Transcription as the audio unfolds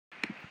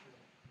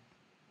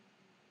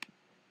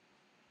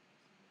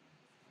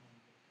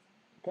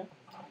Okay.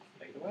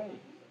 Take it away.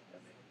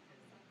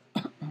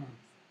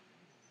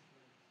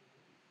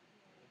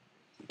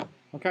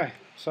 Okay,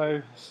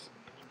 so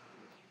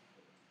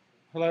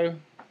hello.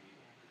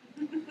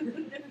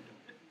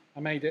 I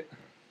made it.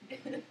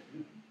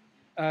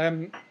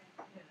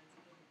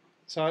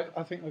 So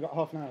I think we've got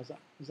half an hour. Is that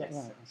Yes.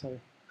 right? So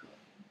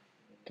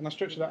can I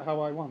structure that how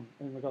I want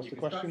in regards to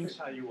questions?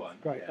 How you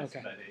want. Great. Yes,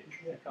 Okay. but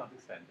you can't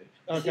extend it.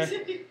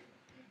 Okay.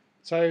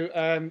 So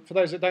for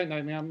those that don't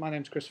know me, my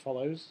name's Chris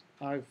Follows.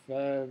 I've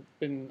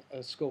been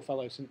a school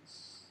fellow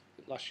since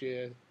last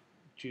year,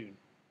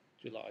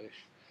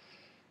 July-ish,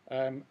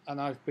 and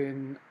I've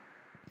been.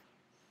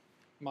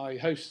 My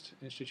host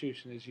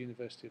institution is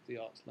University of the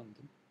Arts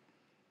London.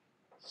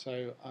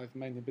 So I've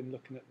mainly been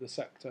looking at the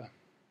sector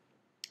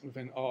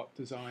within art,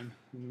 design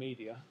and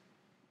media.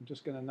 I'm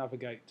just going to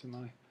navigate to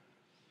my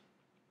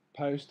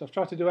post. I've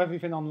tried to do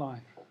everything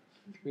online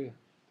to be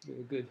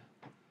good.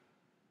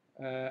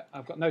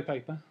 I've got no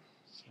paper,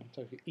 so I'm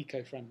totally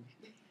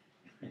eco-friendly.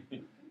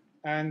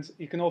 And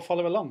you can all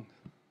follow along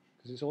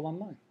because it's all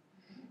online.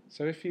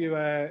 So if you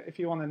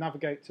want to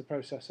navigate to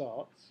Process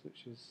Arts,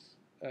 which is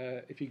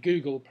if you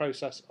Google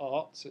Process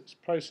Arts, it's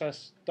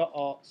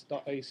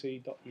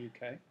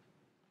process.arts.ac.uk.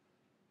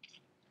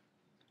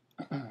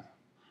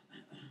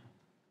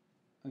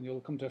 And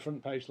you'll come to a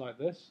front page like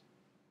this.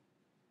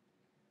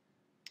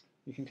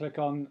 You can click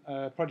on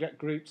project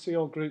groups, see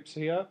all groups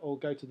here, or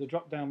go to the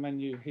drop-down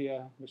menu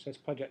here, which says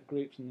project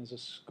groups, and there's a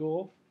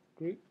score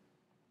group.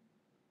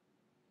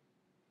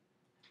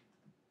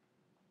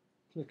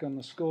 Click on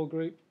the score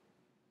group,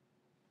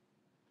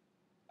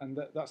 and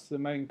that's the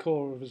main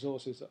core of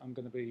resources that I'm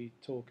going to be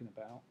talking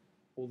about,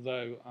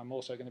 although I'm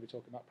also going to be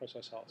talking about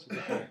Process Arts as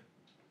a whole. I'll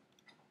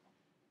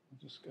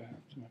just go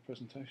to my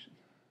presentation.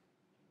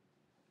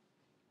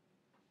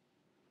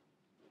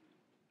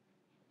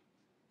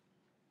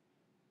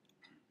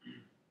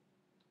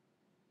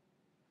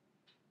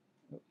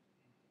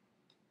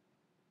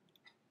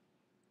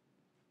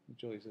 The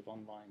joys of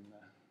online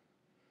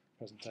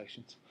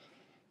presentations.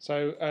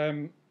 So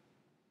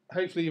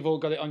hopefully you've all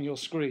got it on your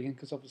screen,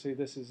 because obviously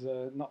this is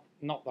not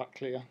that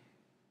clear.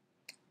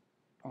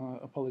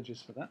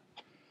 Apologies for that.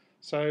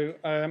 So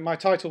my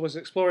title was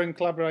Exploring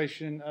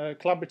Collaboration,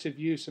 Collaborative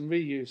Use and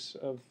Reuse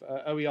of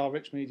OER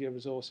Rich Media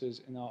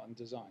Resources in Art and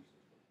Design.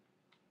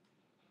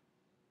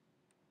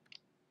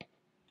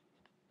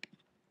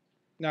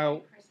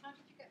 Now,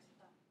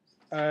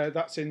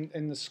 that's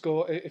in the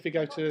score. If you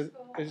go to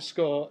the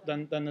score,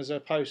 then there's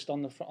a post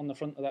on the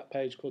front of that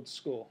page called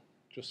Score,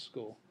 just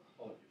Score.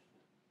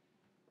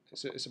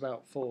 It's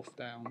about fourth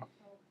down.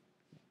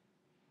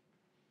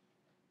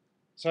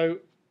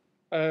 So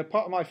part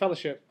of my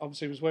fellowship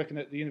obviously was working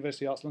at the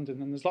University of Arts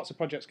London, and there's lots of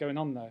projects going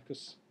on there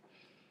because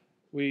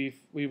we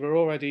were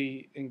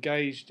already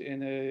engaged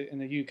in a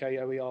UK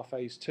OER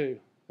phase 2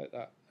 at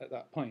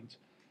that point.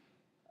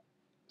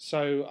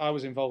 So I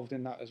was involved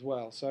in that as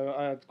well. So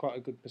I had quite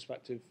a good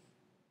perspective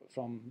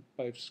from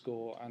both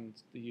SCORE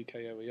and the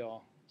UK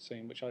OER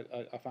scene, which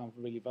I found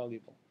really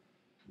valuable.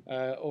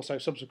 Also,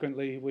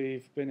 subsequently,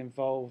 we've been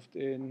involved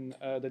in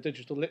the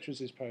Digital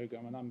Literacies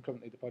programme, and I'm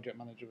currently the project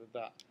manager of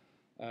that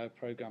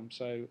programme.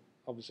 So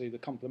obviously the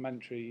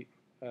complementary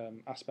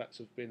aspects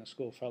of being a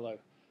SCORE fellow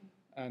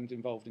and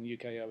involved in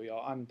UK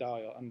OER and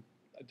DIA and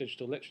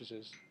Digital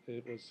Literacies,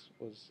 it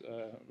was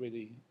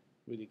really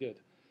good.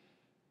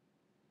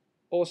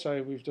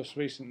 Also, we've just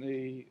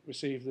recently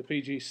received the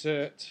PG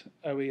Cert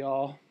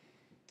OER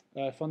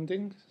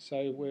funding,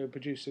 so we're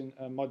producing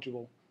a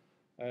module,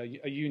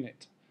 a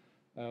unit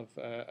of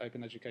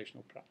open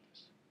educational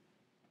practice.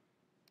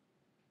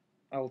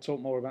 I'll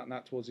talk more about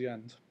that towards the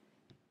end.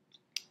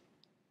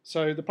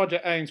 So the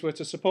project aims were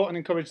to support and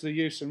encourage the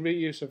use and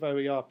reuse of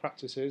OER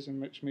practices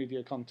and rich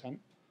media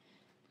content,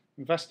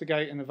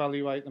 investigate and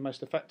evaluate the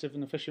most effective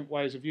and efficient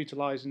ways of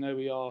utilising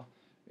OER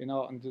in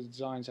art and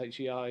design's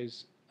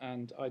HEIs,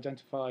 and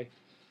identify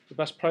the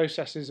best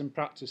processes and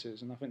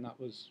practices. And I think that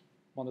was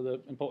one of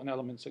the important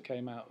elements that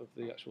came out of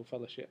the actual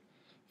fellowship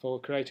for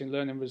creating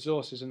learning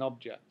resources and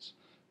objects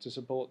to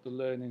support the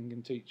learning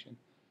and teaching.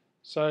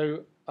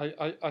 So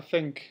I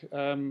think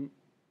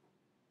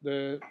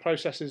the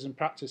processes and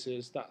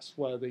practices, that's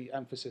where the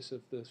emphasis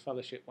of the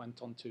fellowship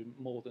went on to,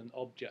 more than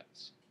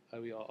objects,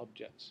 OER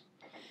objects.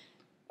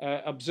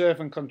 Observe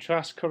and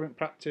contrast current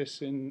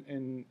practice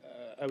in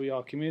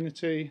OER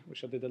community,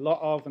 which I did a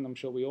lot of, and I'm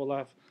sure we all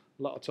have,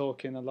 a lot of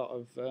talking, a lot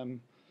of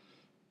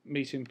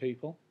meeting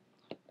people.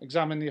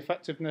 Examine the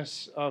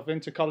effectiveness of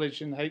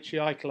inter-college and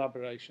HEI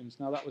collaborations.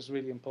 Now that was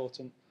really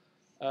important,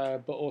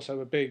 but also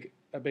a big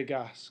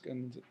ask,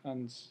 and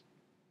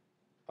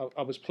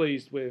I was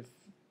pleased with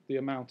the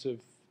amount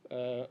of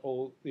that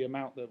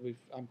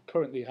I'm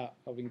currently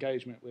of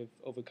engagement with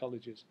other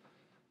colleges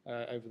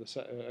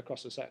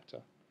across the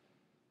sector,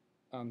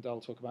 and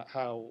I'll talk about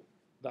how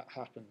that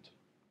happened.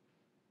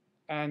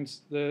 And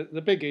the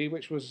biggie,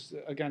 which was,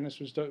 again, I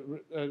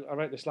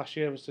wrote this last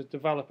year, was to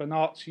develop an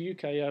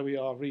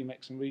Arts-UKOER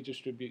Remix and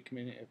Redistribute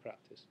community of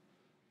practice.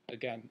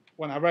 Again,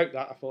 when I wrote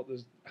that, I thought,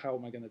 how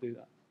am I going to do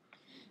that?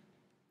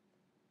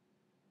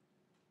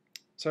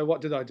 So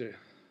what did I do?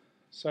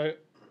 So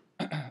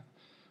I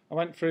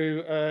went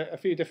through a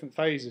few different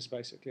phases,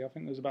 basically. I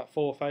think there's about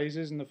 4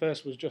 phases, and the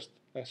first was just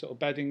sort of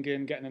bedding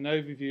in, getting an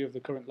overview of the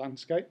current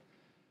landscape.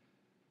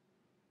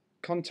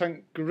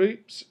 Content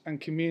groups and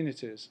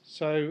communities.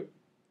 So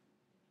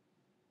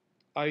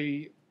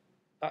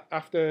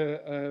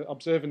after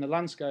observing the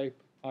landscape,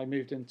 I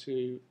moved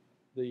into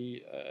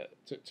the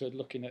to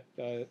looking at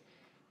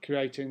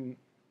creating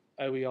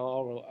OER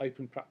or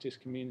open practice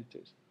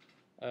communities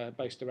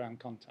based around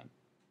content.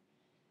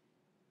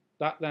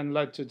 That then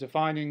led to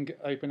defining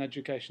open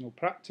educational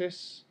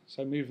practice,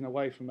 so moving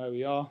away from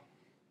OER,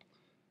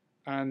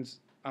 and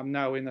I'm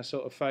now in a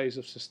sort of phase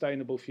of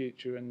sustainable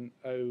future and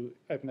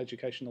open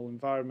educational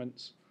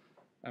environments,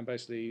 and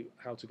basically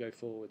how to go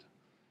forward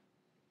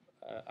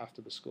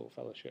after the school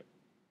fellowship.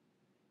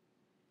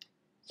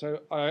 So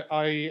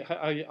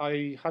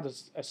I had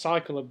a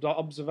cycle of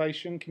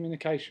observation,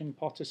 communication,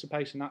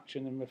 participation,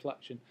 action, and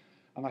reflection,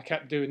 and I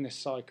kept doing this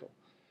cycle.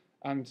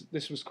 And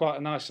this was quite a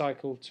nice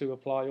cycle to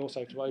apply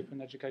also to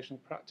open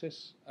educational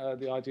practice.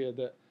 The idea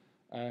that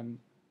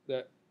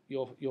that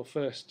your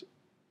first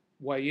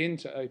way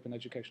into open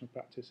educational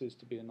practice is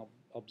to be an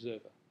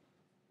observer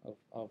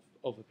of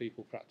other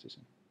people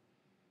practicing.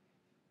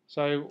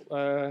 So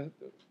I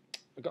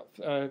got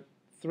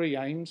 3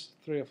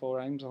 or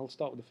 4 aims. I'll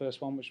start with the first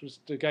one, which was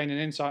to gain an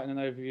insight and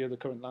an overview of the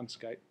current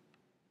landscape.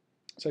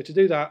 So to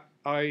do that,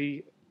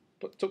 I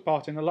took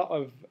part in a lot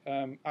of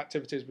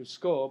activities with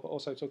SCORE, but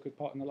also took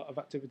part in a lot of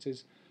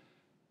activities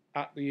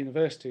at the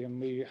university. And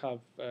we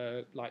have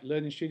like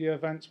learning studio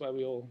events where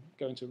we all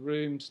go into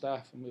rooms,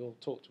 staff, and we all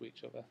talk to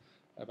each other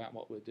about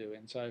what we're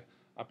doing. So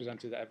I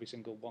presented at every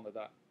single one of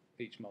that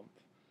each month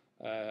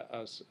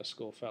as a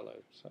SCORE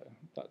fellow. So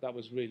that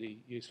was really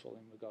useful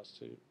in regards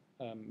to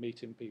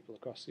meeting people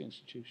across the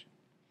institution.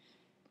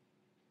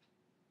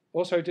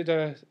 Also did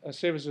a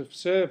series of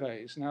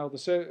surveys. Now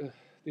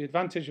the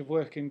advantage of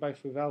working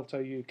both with Alto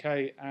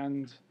UK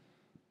and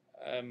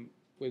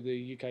with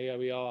the UK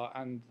OER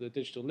and the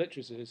digital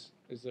literacies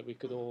is that we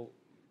could all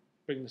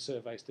bring the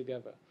surveys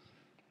together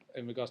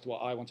in regards to what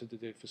I wanted to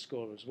do for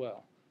SCORE as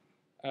well.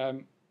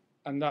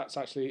 And that's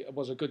actually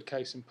was a good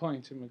case in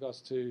point in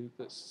regards to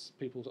that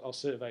people are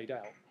surveyed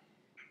out.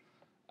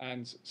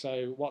 And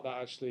so what that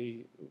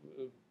actually,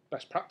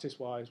 best practice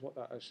wise, what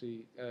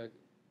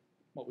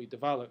we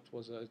developed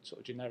was a sort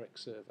of generic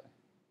survey.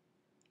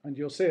 And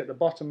you'll see at the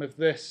bottom of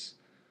this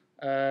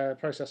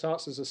Process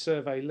Arts there's a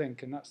survey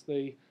link, and that's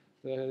the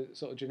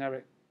sort of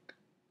generic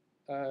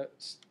for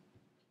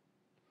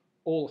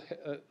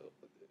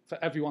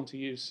everyone to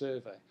use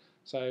survey.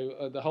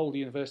 So the whole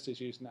university is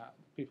using that.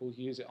 People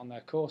use it on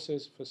their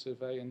courses for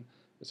surveying.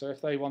 So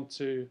if they want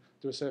to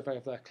do a survey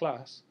of their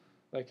class,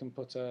 they can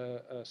put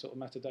a sort of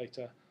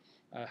metadata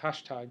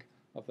hashtag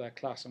of their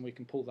class, and we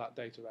can pull that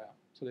data out.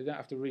 So they don't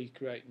have to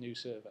recreate new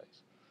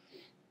surveys.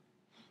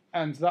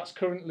 And that's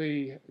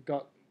currently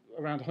got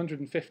around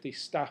 150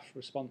 staff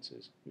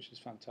responses, which is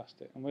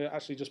fantastic. And we're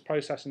actually just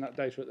processing that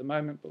data at the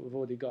moment, but we've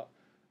already got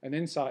an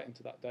insight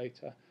into that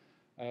data.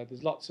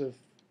 There's lots of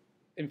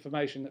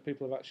information that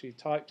people have actually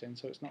typed in,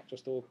 so it's not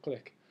just all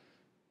click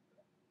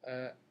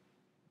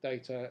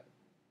data.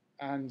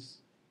 And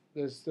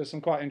there's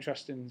some quite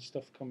interesting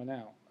stuff coming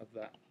out of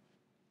that.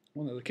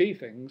 One of the key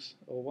things,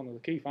 or one of the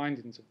key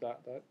findings of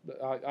that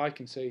I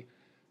can see,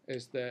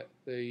 is that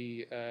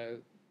the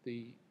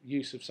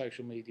use of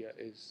social media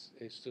is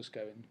just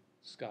going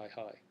sky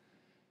high,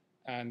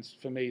 and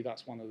for me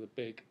that's one of the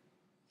big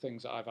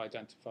things that I've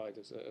identified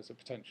as a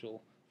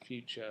potential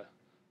future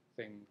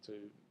thing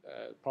to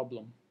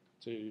problem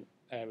to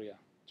area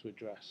to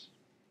address.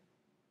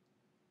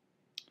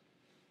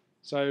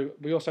 So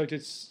we also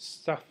did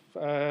staff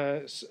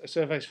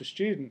surveys for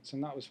students,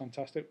 and that was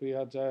fantastic. We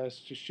had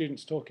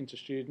students talking to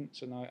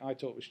students, and I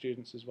talked with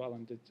students as well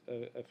and did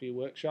a few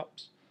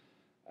workshops.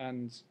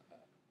 And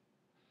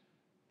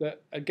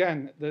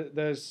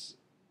there's,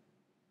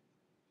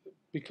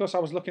 because I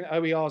was looking at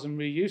OERs and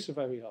reuse of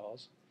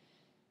OERs,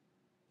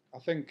 I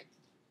think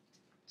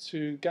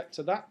to get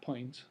to that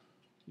point,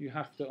 you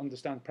have to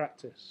understand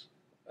practice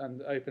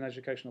and open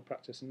educational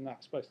practice, and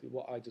that's basically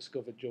what I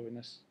discovered during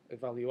this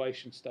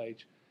evaluation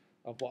stage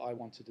of what I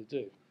wanted to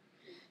do.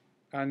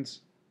 And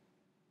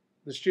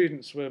the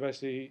students were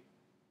basically,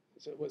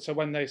 so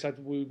when they said,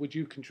 would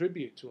you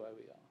contribute to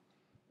OER?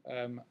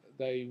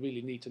 They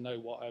really need to know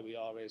what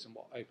OER is and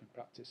what open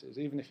practice is.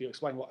 Even if you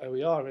explain what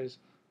OER is,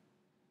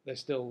 they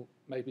still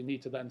maybe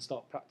need to then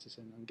start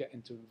practicing and get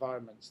into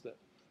environments that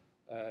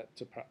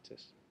to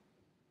practice.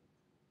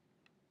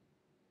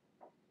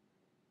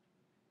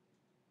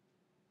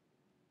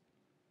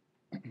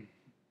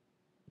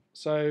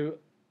 So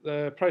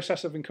the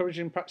process of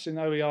encouraging practicing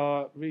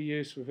OER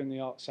reuse within the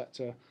arts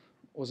sector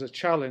was a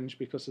challenge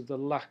because of the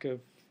lack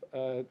of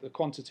the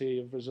quantity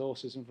of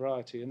resources and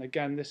variety. And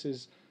again, this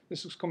has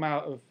come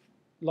out of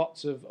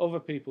lots of other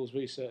people's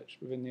research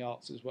within the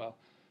arts as well.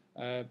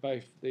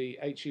 Both the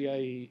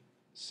HEI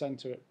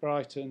Centre at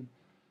Brighton,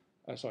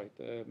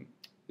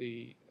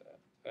 the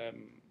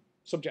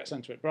Subject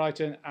Centre at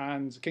Brighton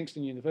and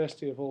Kingston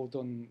University have all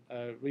done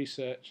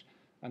research,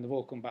 and they've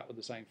all come back with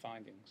the same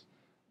findings.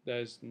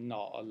 There's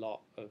not a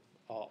lot of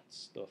art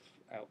stuff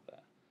out there,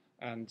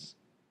 and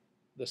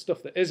the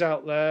stuff that is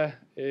out there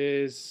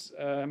is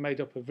made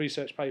up of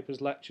research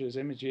papers, lectures,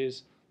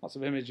 images, lots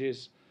of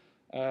images,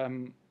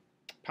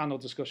 panel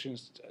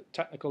discussions,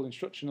 technical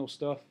instructional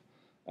stuff,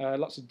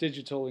 lots of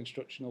digital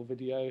instructional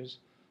videos,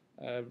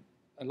 and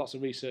lots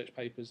of research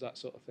papers, that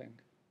sort of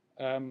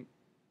thing.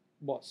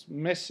 What's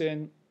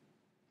missing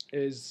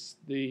is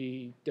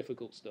the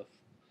difficult stuff.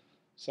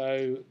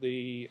 So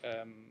the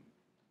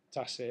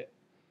tacit,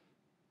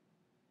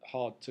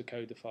 hard to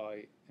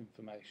codify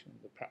information,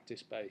 the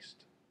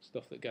practice-based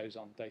stuff that goes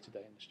on day to day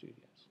in the studios.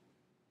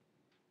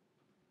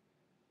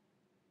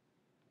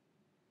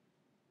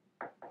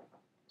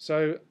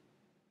 So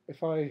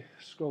if I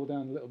scroll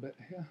down a little bit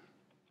here,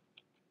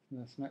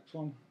 this next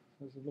one,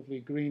 there's a lovely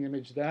green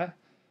image there.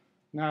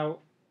 Now,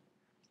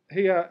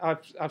 here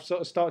I've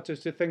sort of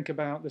started to think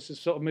about, this is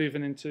sort of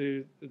moving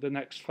into the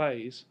next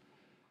phase,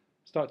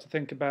 start to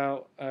think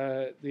about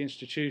the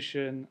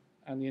institution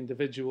and the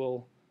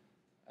individual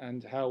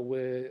and how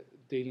we're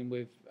dealing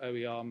with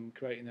OER and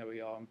creating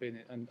OER and being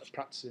and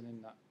practicing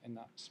in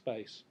that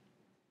space.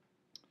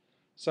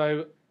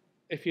 So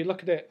if you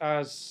look at it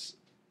as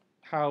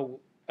how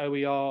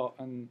OER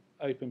and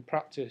open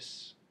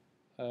practice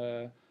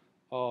are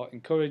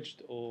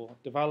encouraged or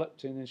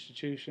developed in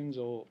institutions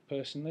or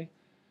personally,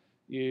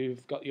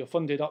 you've got your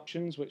funded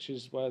options, which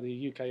is where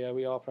the UK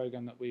OER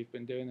programme that we've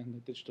been doing in the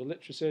digital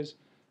literacies,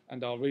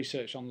 and our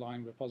research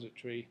online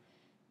repository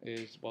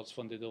was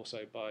funded also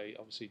by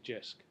obviously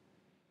JISC.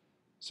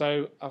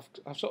 So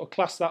I've sort of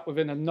classed that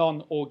within a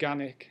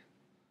non-organic,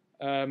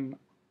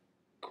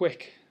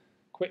 quick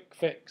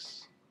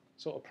fix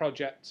sort of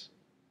project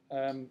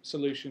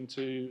solution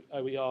to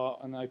OER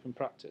and open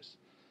practice.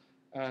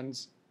 And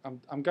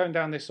I'm going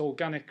down this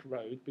organic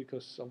road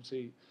because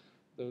obviously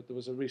there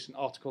was a recent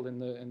article in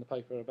the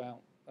paper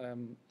about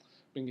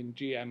bringing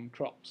GM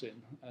crops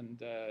in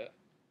and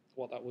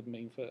what that would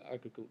mean for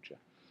agriculture.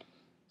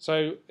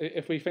 So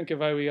if we think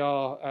of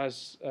OER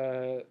as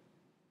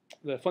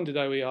the funded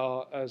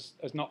OER as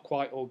not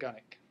quite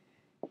organic,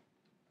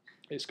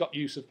 it's got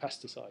use of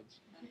pesticides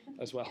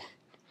as well.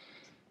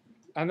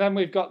 And then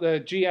we've got the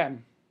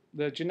GM,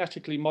 the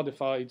genetically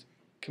modified,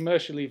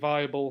 commercially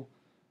viable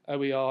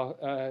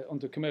OER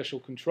under commercial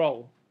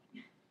control,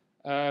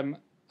 and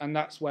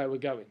that's where we're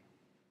going.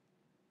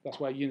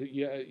 That's where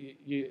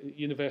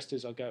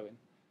universities are going.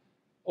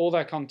 All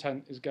their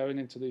content is going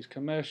into these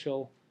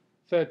commercial,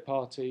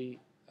 third-party,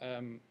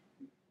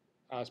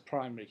 as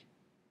primary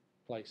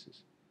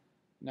places.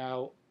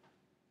 Now,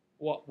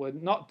 what we're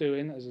not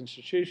doing as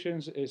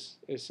institutions is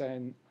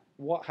saying,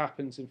 what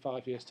happens in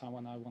 5 years' time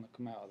when I want to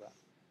come out of that?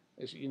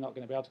 You're not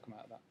going to be able to come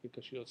out of that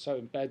because you're so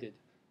embedded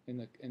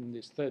in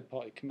this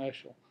third-party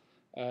commercial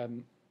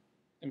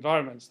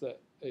environments that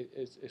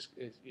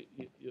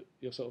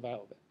you're sort of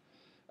out of it.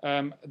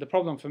 The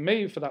problem for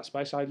me for that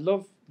space, I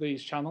love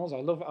these channels. I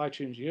love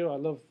iTunes U. I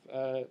love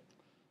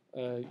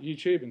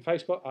YouTube and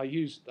Facebook. I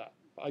use that.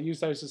 I use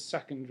those as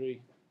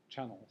secondary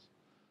channels,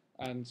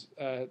 and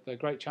they're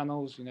great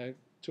channels.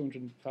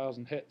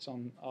 200,000 hits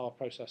on our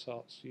Process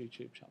Arts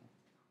YouTube channel.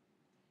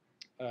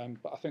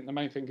 But I think the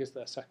main thing is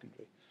they're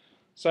secondary.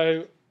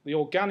 So the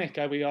organic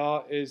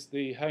OER is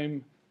the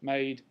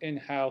homemade,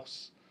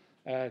 in-house,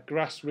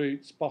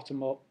 grassroots,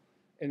 bottom-up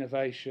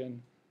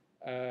innovation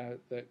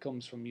that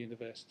comes from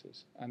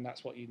universities, and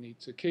that's what you need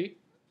to keep,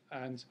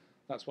 and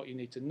that's what you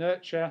need to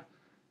nurture,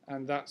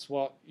 and that's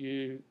what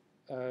you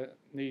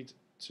need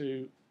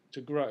to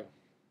grow.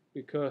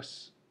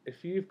 Because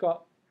if you've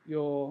got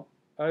your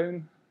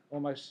own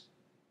almost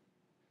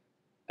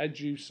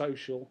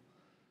edu-social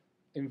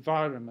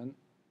environment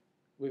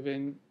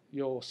within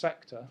your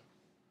sector,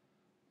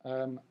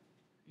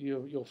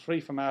 you're free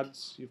from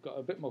ads, you've got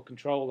a bit more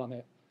control on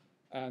it,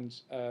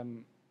 and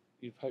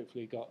you've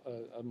hopefully got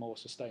a more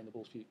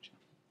sustainable future.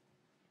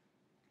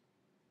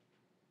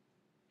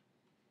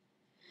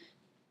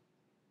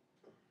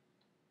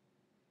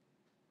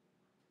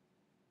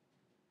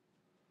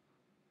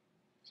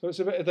 So it's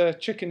a bit of the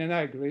chicken and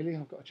egg, really.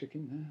 I've got a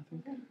chicken there, I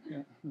think.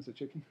 Yeah, there's a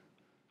chicken.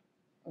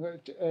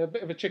 A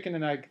bit of a chicken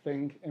and egg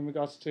thing in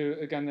regards to,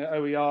 again, the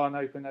OER and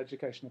open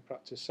educational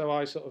practice. So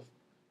I sort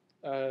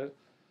of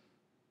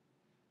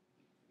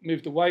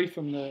moved away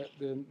from the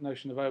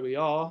notion of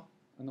OER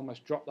and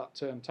almost dropped that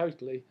term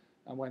totally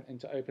and went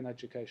into open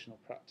educational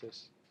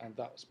practice, and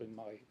that's been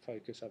my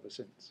focus ever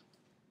since.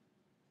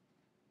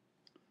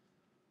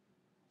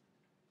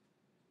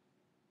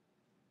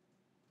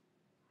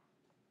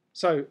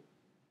 So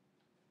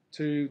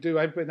to do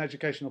open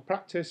educational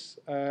practice,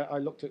 I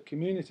looked at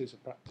communities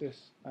of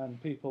practice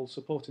and people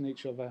supporting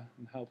each other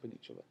and helping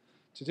each other.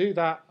 To do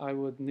that, I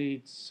would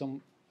need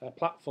some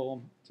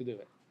platform to do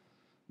it.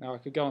 Now, I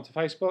could go onto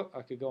Facebook,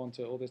 I could go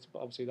onto all this, but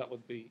obviously that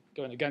would be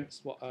going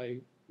against what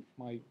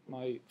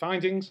my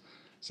findings.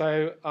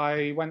 So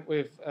I went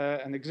with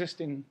an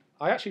existing.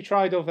 I actually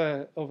tried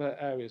other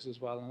areas as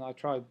well, and I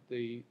tried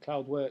the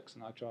CloudWorks,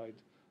 and I tried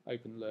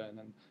Open Learn,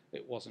 and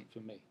it wasn't for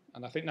me.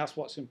 And I think that's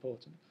what's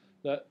important,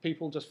 that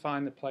people just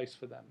find a place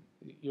for them.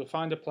 You'll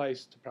find a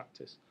place to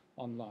practice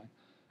online.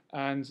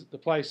 And the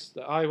place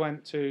that I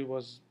went to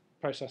was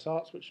Process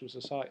Arts, which was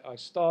a site I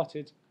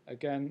started,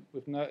 again,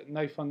 with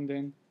no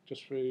funding,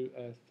 just through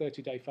a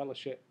 30-day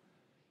fellowship.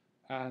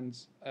 And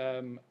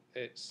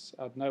it's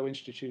had no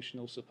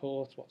institutional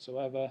support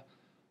whatsoever,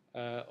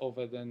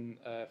 other than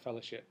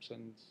fellowships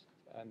and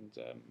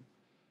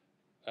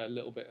a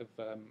little bit of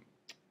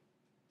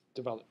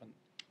development.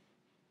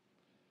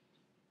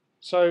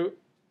 So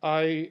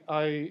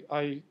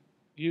I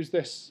used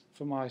this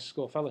for my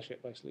SCORE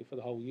fellowship, basically, for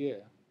the whole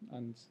year.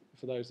 And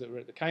for those that were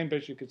at the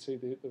Cambridge, you could see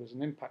there was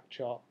an impact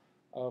chart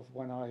of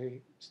when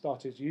I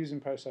started using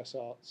Process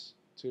Arts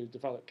to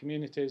develop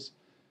communities.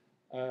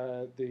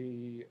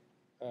 The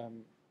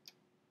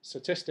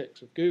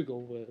statistics of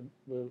Google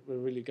were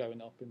really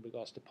going up in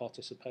regards to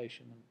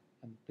participation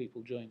and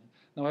people joining.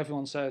 Now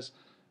everyone says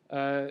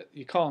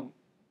you can't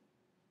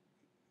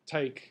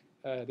take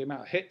the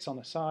amount of hits on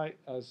a site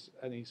as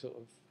any sort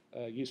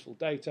of useful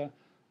data.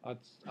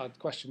 I'd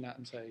question that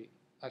and say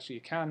actually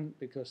you can,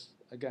 because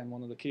again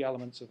one of the key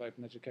elements of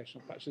open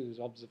educational practice is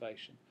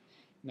observation.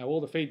 Now all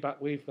the feedback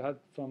we've had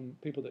from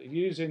people that are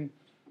using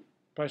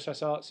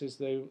Process Arts is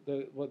the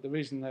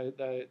reason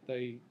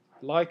they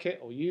like it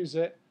or use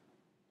it,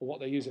 or what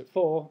they use it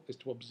for, is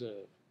to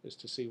observe, is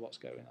to see what's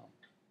going on.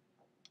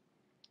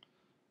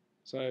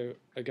 So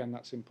again,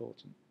 that's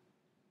important.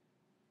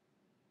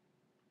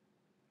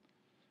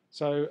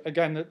 So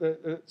again,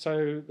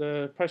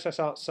 the Process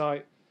Arts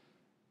site,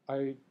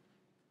 I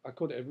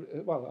called it,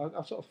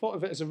 I sort of thought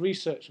of it as a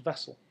research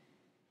vessel,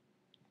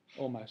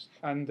 almost.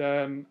 And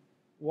I've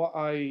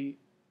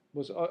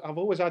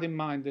always had in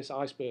mind this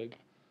iceberg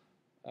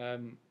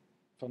from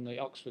the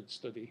Oxford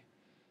study,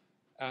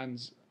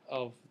 and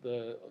of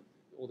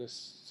all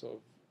this sort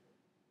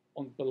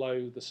of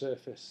below the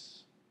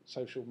surface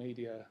social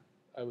media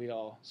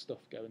OER stuff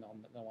going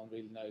on that no one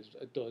really knows.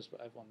 It does, but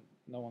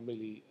no one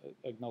really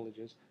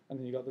acknowledges. And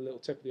then you've got the little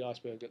tip of the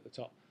iceberg at the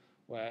top,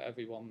 where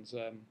everyone's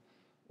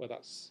where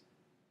that's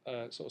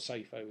sort of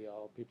safe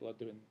OER. People are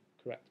doing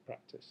correct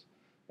practice.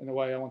 In a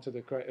way, I wanted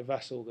to create a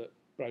vessel that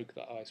broke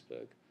that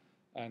iceberg,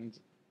 and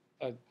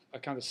I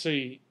kind of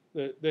see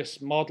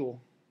this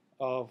model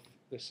of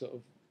this sort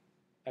of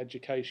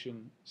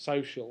education,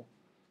 social,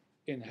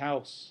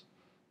 in-house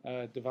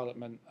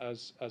development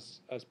as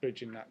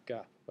bridging that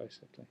gap,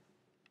 basically.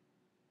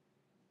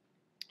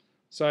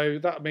 So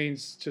that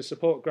means to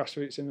support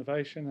grassroots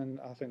innovation, and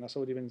I think that's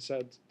already been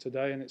said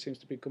today, and it seems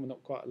to be coming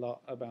up quite a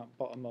lot about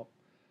bottom-up.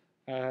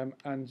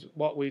 And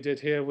what we did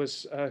here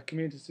was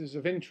communities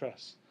of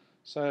interest.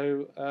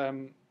 So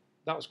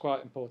that was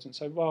quite important.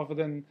 So rather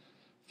than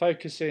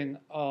focusing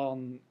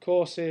on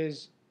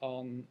courses,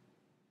 on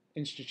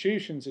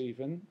institutions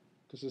even,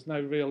 because there's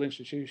no real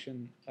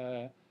institution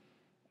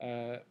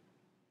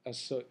as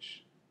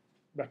such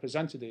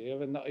represented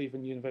here, and not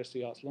even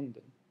University Arts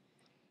London,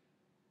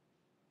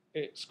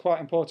 it's quite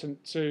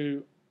important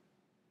to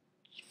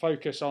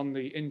focus on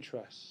the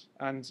interests,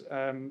 and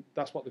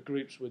that's what the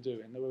groups were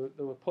doing.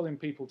 They were pulling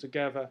people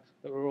together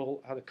that were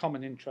all had a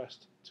common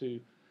interest to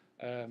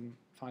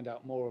find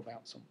out more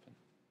about something.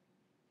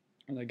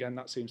 And again,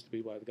 that seems to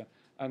be where they're going.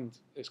 And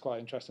it's quite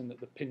interesting that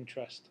the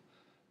Pinterest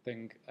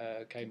thing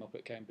came up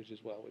at Cambridge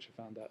as well, which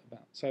I found out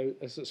about. So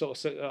it's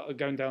sort of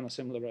going down a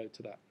similar road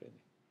to that, really.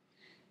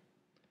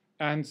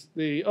 And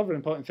the other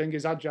important thing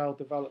is agile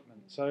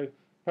development. So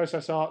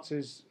Process Arts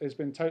has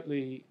been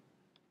totally,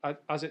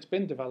 as it's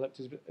been developed,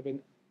 has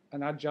been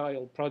an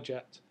agile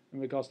project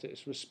in regards to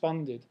it's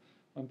responded.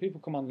 When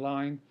people come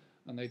online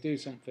and they do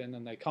something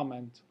and they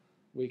comment,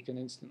 we can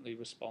instantly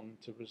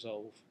respond to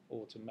resolve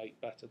or to make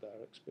better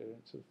their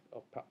experience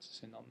of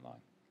practicing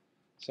online.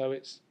 So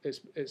it's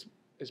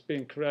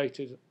being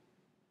created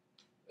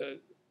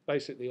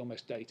basically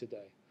almost day to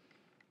day,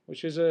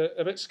 which is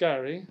a bit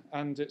scary,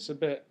 and it's a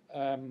bit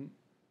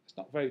it's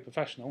not very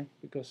professional,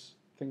 because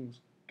things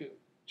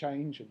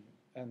change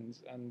and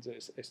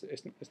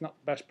it's not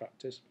best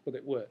practice, but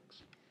it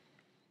works,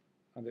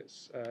 and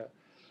it's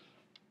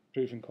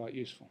proven quite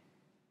useful.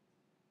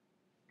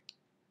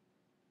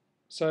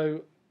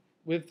 So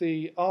with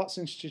the arts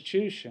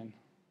institution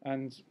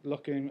and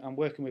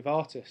working with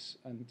artists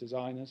and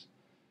designers,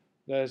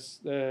 there's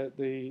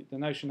the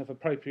notion of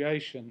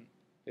appropriation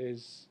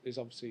is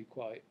obviously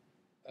quite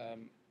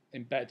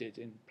embedded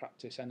in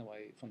practice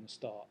anyway from the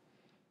start.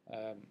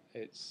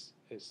 It's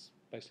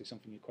basically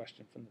something you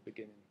question from the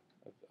beginning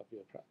of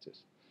your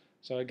practice.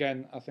 So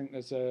again, I think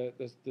there's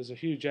a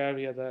huge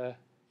area there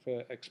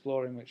for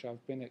exploring, which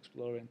I've been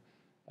exploring,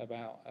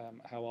 about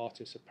how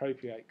artists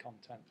appropriate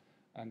content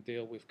and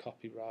deal with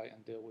copyright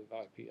and deal with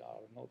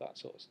IPR and all that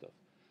sort of stuff.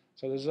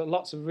 So there's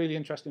lots of really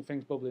interesting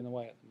things bubbling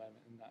away at the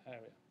moment in that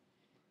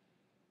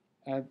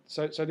area.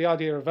 So the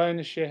idea of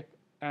ownership,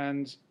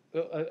 and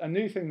a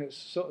new thing that's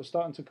sort of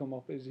starting to come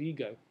up is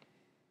ego,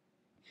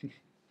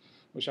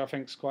 which I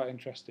think is quite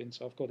interesting.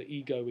 So I've called it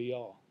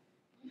Ego-ER.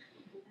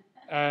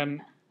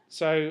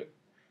 So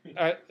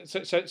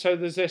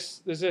there's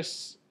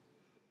this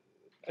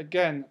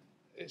again,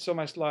 it's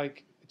almost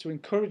like to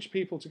encourage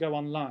people to go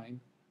online,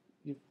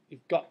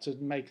 you've got to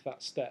make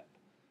that step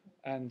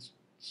and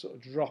sort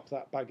of drop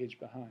that baggage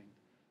behind.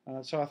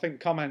 And so I think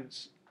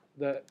comments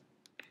that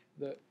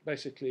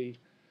basically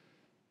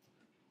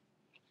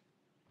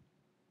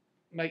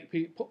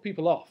put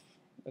people off,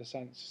 in a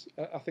sense.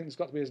 I think there's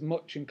got to be as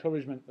much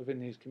encouragement within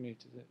these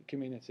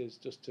communities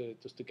just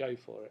to go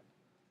for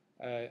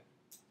it.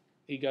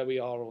 HEIs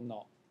or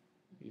not,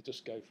 you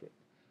just go for it.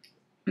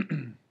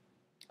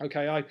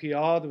 Okay,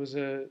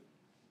 IPR.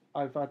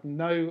 I've had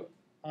no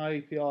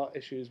IPR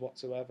issues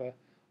whatsoever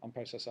on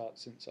Process Art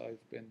since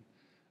I've been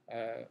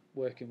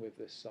working with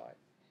this site,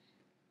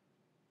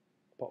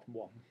 apart from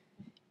one,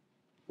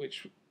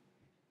 which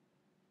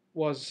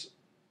was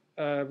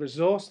a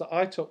resource that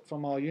I took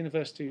from our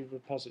university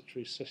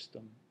repository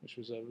system, which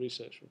was a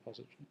research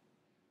repository.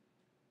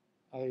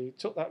 I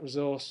took that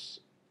resource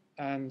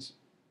and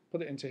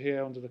put it into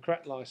here under the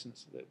correct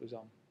license that it was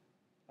on,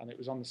 and it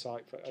was on the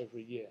site for over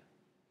a year.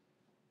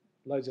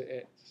 Loads of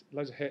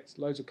hits,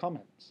 loads of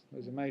comments,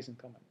 loads of amazing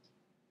comments.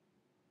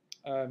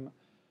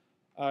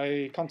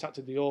 I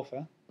contacted the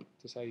author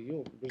to say,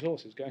 your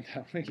resource is going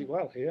down really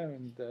well here,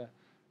 and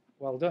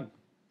well done.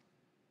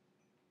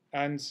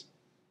 And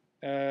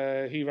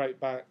he wrote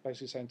back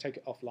basically saying, take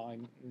it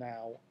offline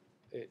now,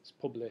 it's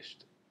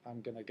published,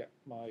 I'm going to get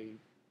my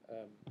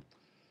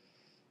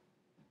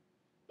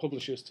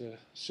publishers to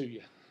sue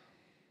you.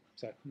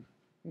 So,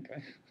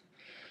 okay.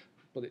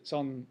 But it's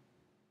on,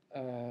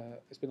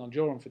 it's been on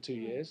Jorum for 2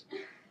 years,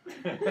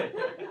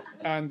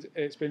 and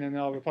it's been in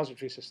our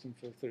repository system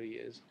for 3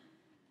 years.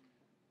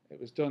 It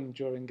was done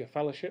during a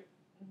fellowship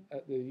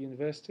at the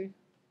university,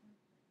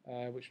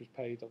 which was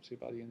paid obviously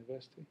by the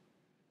university.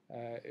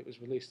 It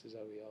was released as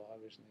OER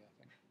originally, I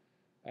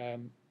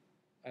think.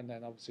 And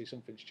then obviously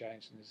something's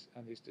changed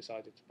and he's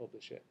decided to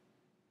publish it.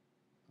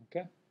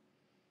 Okay?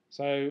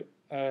 So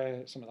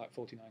something like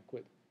 49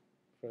 quid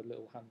for a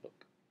little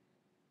handbook.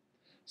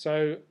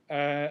 So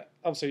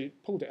obviously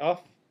pulled it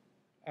off,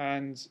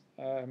 and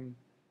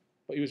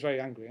but he was very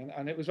angry,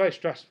 and it was very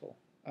stressful.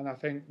 And I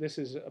think this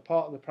is a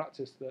part of the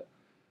practice that,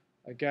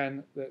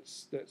 again,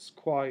 that's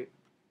quite,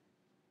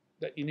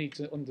 that you need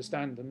to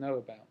understand and know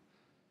about.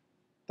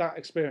 That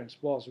experience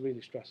was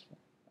really stressful,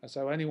 and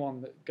so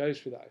anyone that goes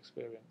through that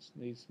experience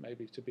needs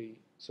maybe to be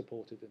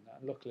supported in that.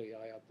 And luckily,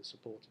 I had the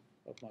support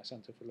of my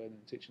Centre for Learning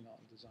and Teaching Art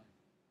and Design.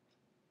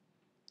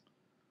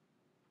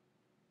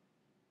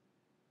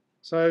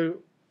 So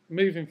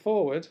moving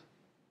forward,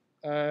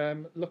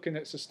 looking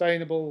at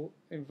sustainable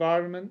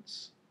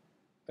environments.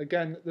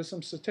 Again, there's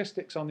some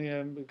statistics on here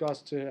in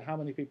regards to how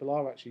many people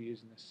are actually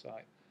using this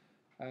site,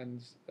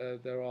 and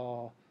there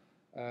are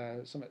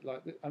something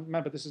like, and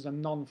remember, this is a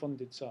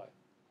non-funded site.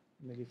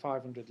 Nearly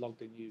 500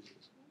 logged in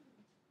users,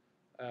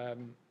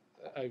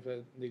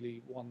 over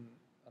nearly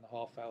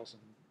 1,500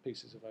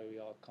 pieces of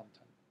OER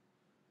content.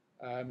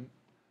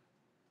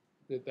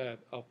 They're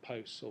of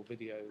posts or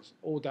videos,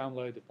 all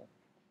downloadable.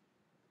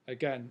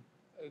 Again,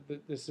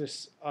 there's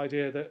this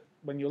idea that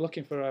when you're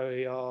looking for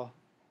OER,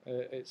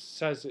 it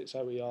says it's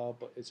OER,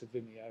 but it's a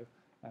Vimeo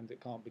and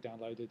it can't be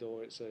downloaded,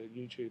 or it's a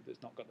YouTube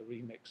that's not got the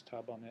remix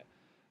tab on it.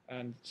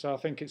 And so I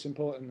think it's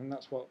important, and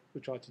that's what we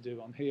try to do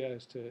on here,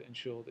 is to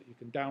ensure that you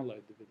can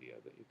download the video,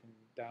 that you can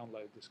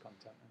download this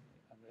content,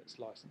 and it's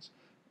licensed.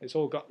 It's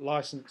all got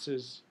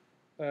licenses,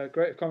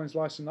 Creative Commons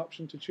license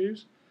option to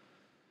choose.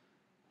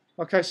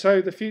 Okay,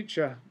 so the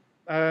future.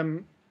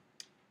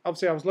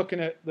 Obviously, I was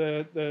looking at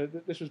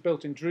this was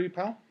built in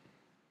Drupal.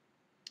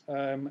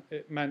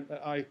 It meant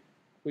that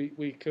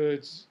we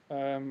could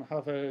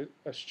have a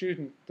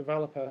student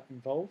developer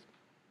involved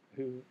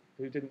who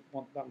didn't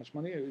want that much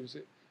money.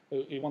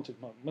 He wanted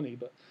more money,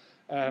 but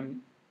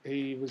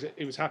he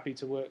was happy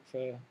to work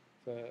for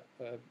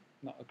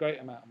not a great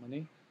amount of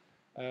money.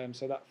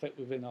 So that fit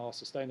within our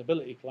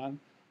sustainability plan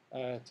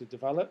to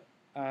develop.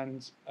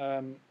 And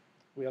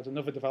we had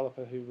another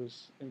developer who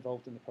was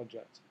involved in the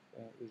project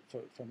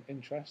from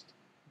interest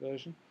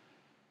version.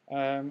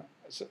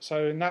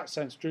 So in that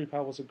sense,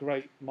 Drupal was a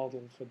great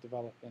model for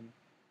developing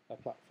a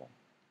platform.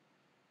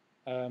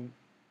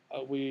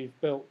 We've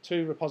built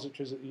 2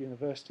 repositories at the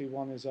university.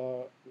 One is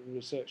our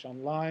research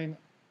online,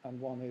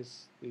 and one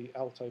is the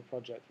Alto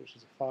project, which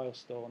is a file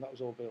store, and that was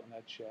all built on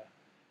EdShare.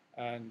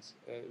 And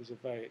it was a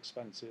very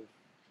expensive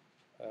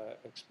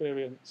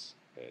experience.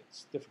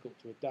 It's difficult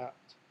to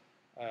adapt.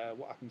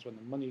 What happens when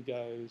the money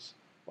goes?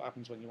 What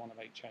happens when you want to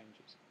make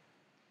changes?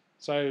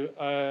 So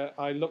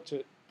I looked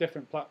at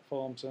different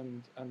platforms,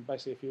 and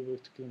basically if you were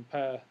to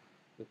compare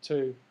the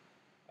two,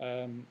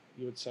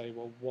 you would say,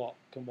 well, what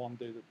can one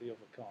do that the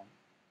other can't?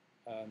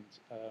 And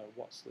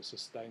what's the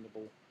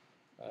sustainable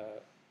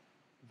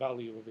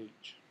value of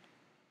each?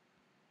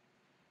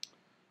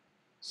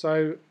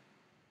 So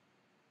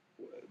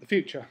the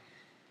future,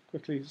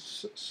 quickly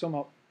sum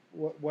up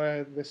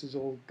where this has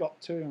all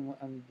got to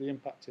and the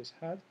impact it's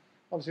had.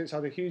 Obviously, it's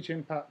had a huge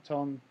impact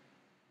on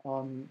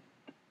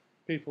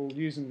people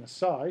using the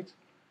site.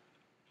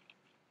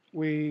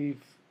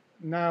 We've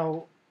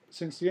now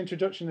since the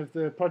introduction of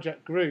the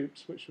project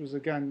groups, which was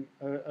again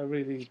a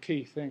really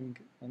key thing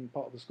and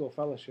part of the SCORE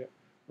Fellowship,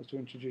 was to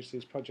introduce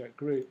these project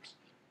groups,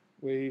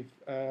 we've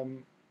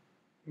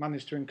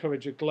managed to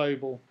encourage a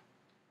global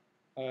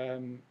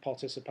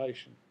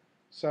participation.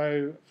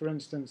 So, for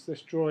instance,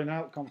 this Drawing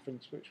Out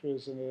conference, which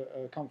was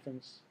a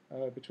conference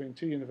between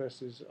two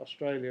universities,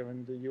 Australia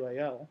and the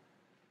UAL,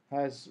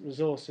 has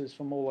resources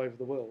from all over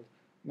the world.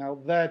 Now,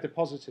 they're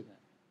depositing it.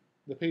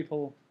 The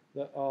people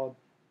that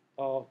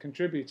are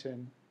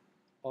contributing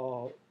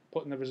are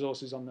putting the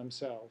resources on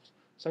themselves.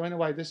 So in a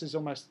way, this is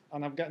almost,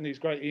 and I'm getting these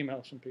great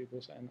emails from people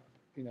saying,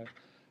 you know,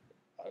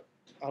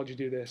 how do you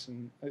do this?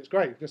 And it's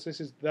great because this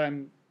is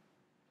them,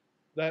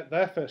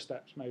 their first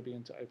steps maybe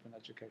into open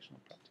educational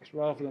practice,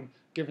 rather than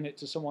giving it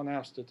to someone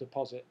else to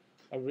deposit,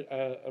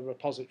 a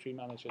repository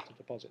manager to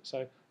deposit.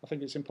 So I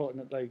think it's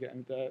important that they get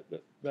in there,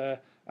 that they're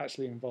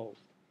actually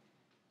involved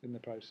in the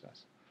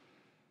process.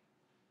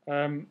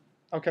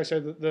 Okay, so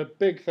the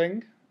big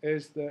thing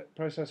is that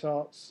Process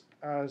Arts,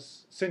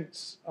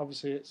 since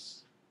obviously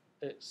it's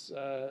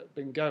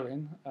been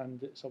going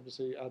and it's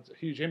obviously had a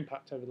huge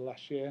impact over the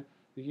last year,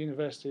 the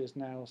university has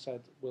now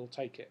said we'll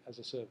take it as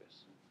a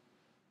service.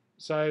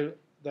 So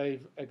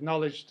they've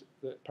acknowledged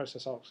that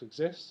Process Arts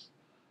exists.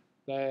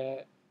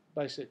 They're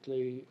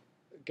basically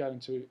going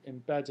to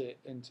embed it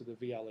into the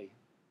VLE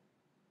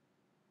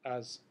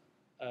as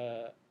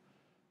a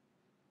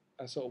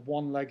sort of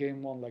one leg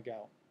in, one leg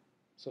out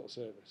sort of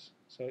service.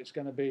 So it's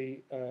going to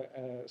be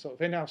a sort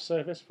of in-house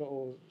service for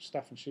all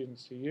staff and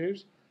students to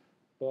use,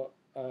 but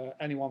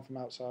anyone from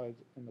outside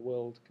in the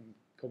world can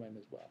come in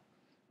as well.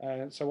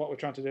 So what we're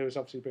trying to do is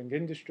obviously bring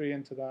industry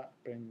into that,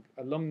 bring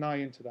alumni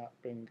into that,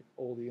 bring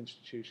all the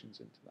institutions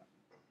into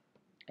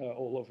that,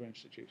 all other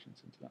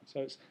institutions into that.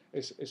 So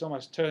it's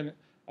almost turn.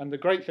 And the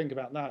great thing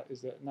about that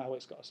is that now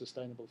it's got a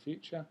sustainable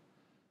future.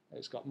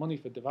 It's got money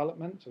for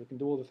development, so we can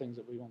do all the things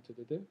that we wanted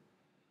to do.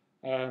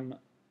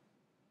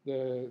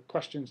 The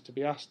questions to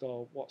be asked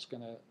are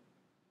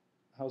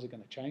how's it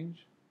going to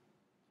change?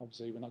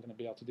 Obviously, we're not going to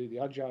be able to do the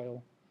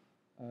agile,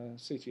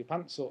 seat to your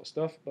pants sort of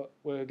stuff, but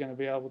we're going to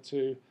be able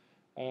to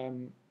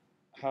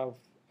have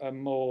a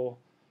more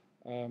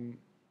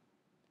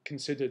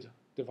considered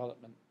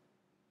development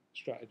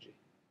strategy,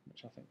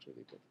 which I think is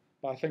really good.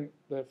 But I think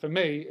that for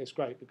me, it's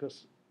great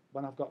because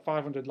when I've got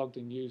 500 logged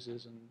in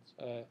users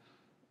and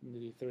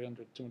nearly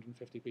 300,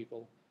 250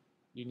 people,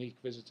 unique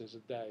visitors a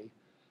day,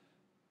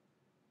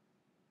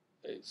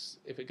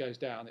 if it goes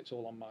down, it's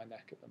all on my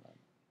neck at the moment.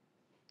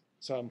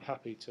 So I'm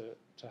happy to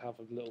have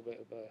a little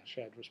bit of a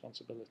shared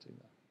responsibility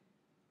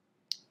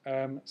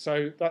there.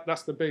 So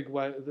that's the big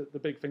way, the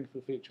big thing for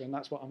the future, and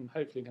that's what I'm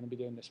hopefully going to be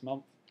doing this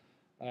month,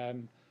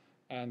 and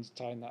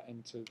tying that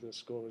into the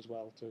SCORE as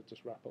well to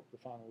just wrap up the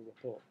final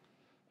report.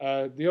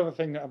 The other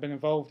thing that I've been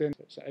involved in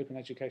is an open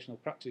educational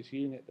practice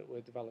unit that we're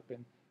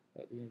developing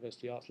at the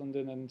University of Arts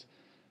London, and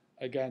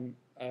again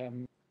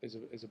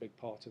is a big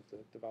part of the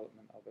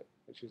development of it,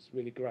 which is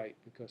really great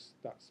because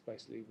that's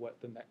basically what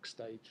the next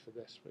stage for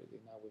this really.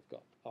 Now we've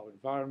got our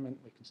environment,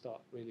 we can start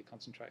really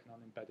concentrating on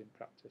embedding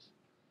practice.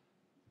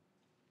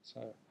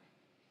 So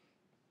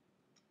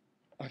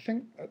I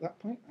think at that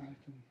point I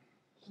can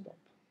stop.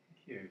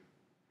 Thank you.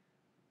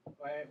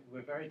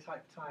 We're very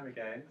tight for time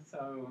again, so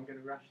I'm going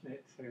to ration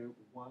it to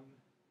one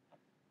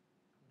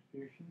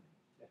contribution.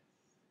 Yes.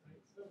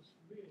 Right, so that was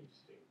really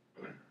interesting.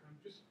 I'm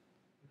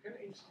kind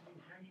of interested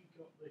in how you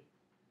got the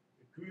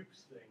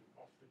groups thing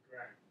off the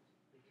ground,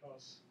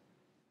 because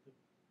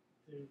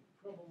the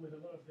problem with a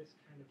lot of this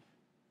kind of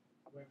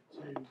Web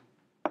 2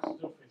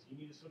 stuff is you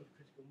need a sort of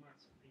critical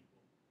mass of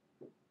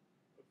people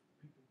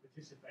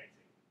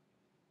participating.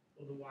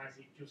 Otherwise,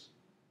 it just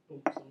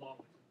bumps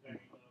along at a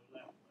very low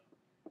level.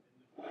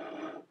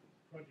 And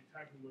the project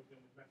I've been working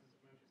on with Methods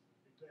of Manchester,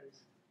 there's been various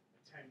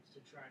attempts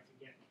to try to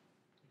get,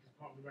 because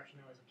part of the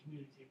rationale is a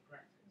community of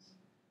practice,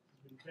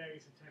 there's been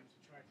various attempts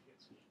to try to get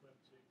such Web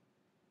 2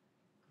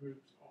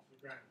 groups off the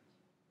ground.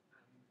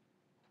 And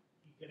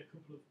you get a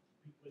couple of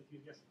people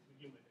enthusiastic to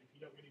begin with, and if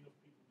you don't get enough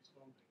people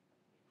responding,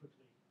 it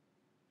quickly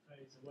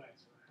fades away.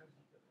 So how do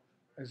you get that off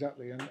the ground?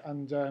 Exactly,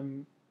 and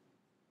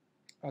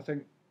I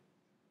think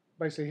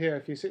basically here,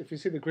 if you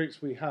see the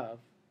groups we have,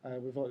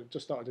 we've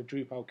just started a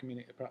Drupal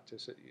community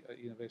practice at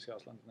University of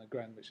Arts London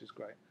again, which is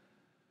great.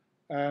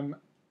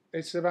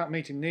 It's about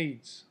meeting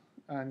needs,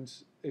 and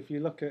if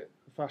you look at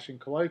Fashion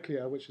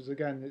Colloquia, which is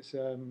again,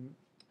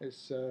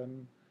 it's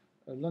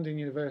London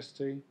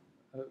University,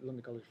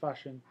 London College of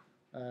Fashion,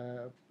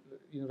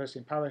 University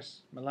in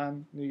Paris,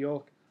 Milan, New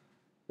York,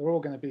 they're all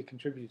going to be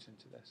contributing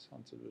to this,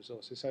 onto the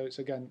resources. So it's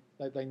again,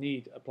 they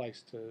need a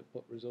place to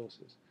put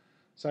resources.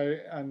 So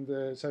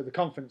so the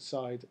conference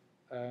side,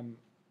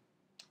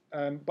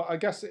 but I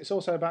guess it's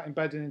also about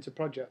embedding into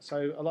projects.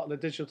 So a lot of the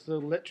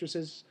digital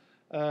literacies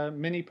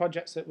mini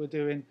projects that we're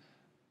doing,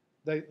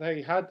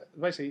 they had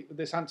basically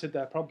this answered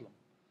their problem.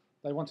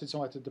 They wanted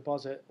somewhere to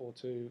deposit or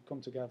to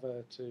come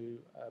together to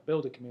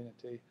build a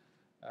community.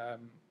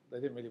 They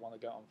didn't really want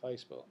to go on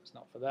Facebook. It's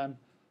not for them.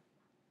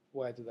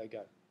 Where do they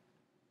go?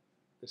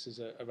 this is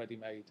a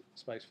ready-made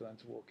space for them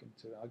to walk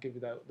into. I'll give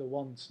you the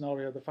one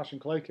scenario, the Fashion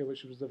Colloquia,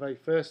 which was the very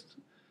first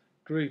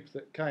group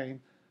that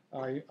came.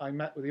 I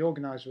met with the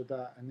organiser of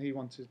that, and he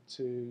wanted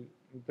to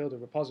build a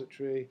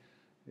repository.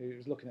 He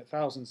was looking at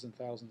thousands and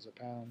thousands of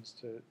pounds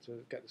to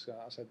get this going.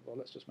 I said, well,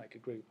 let's just make a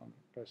group on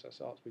process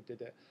arts. We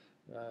did it.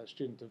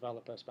 Student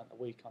developer spent a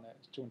week on it.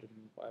 It's 200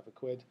 and whatever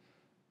quid,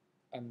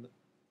 and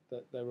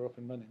they were up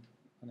and running,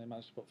 and they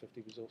managed to put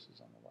 50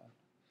 resources on the way.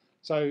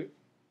 So,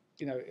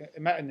 you know,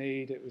 it met a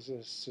need. It was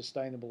a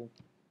sustainable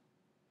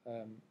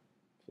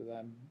for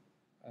them,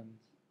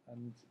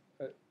 and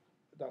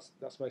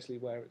that's basically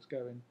where it's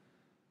going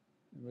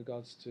in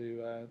regards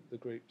to the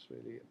groups.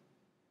 Really,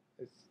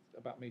 it's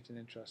about meeting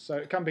interests. So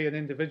it can be an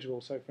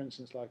individual. So, for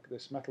instance, like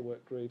this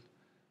metalwork group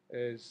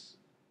it's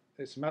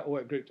a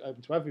metalwork group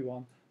open to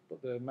everyone,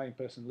 but the main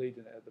person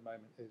leading it at the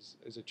moment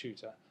is a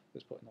tutor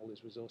that's putting all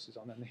his resources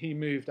on. And he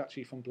moved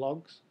actually from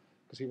blogs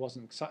because he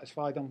wasn't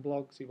satisfied on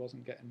blogs. He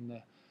wasn't getting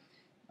the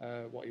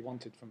what he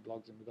wanted from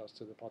blogs in regards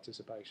to the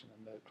participation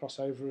and the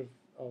crossover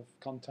of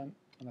content.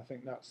 And I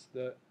think that's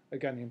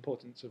again the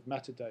importance of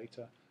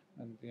metadata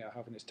and, you know,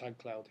 having this tag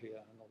cloud here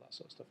and all that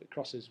sort of stuff. It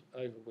crosses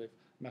over with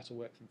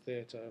metalwork from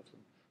theatre, from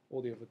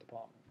all the other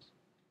departments.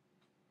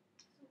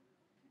 So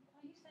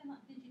are you saying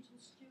that digital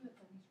steward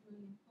then is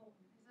really important?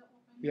 Is that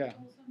what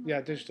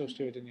Yeah, digital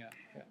stewarding,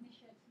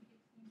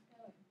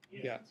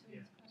 yeah.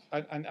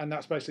 And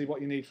that's basically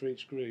what you need for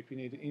each group. You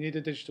need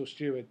a digital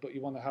steward, but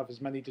you want to have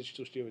as many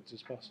digital stewards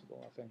as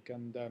possible, I think.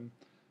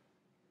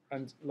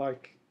 And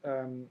like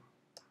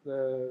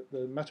the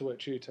metalwork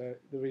tutor,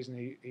 the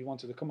reason he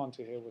wanted to come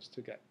onto here was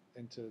to get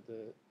into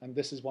and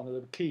this is one of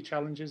the key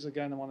challenges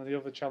again, and one of the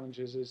other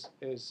challenges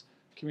is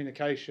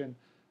communication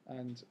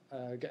and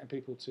getting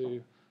people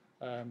to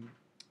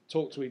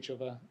talk to each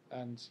other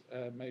and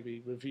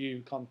maybe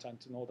review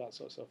content and all that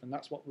sort of stuff. And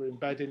that's what we're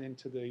embedding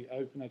into the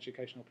Open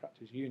Educational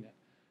Practice unit,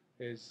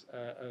 is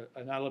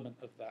an element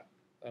of that,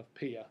 of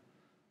peer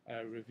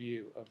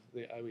review of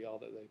the OER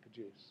that they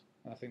produce.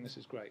 And I think this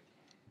is great.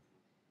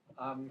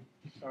 Sorry,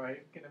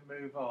 I'm going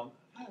to move on.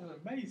 That was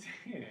amazing.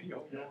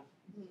 Your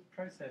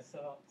process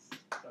arts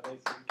studies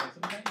is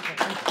amazing.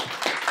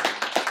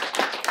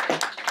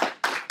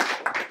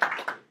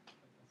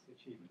 That's the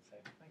achievement, so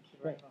thank you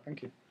very much. Thank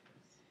you.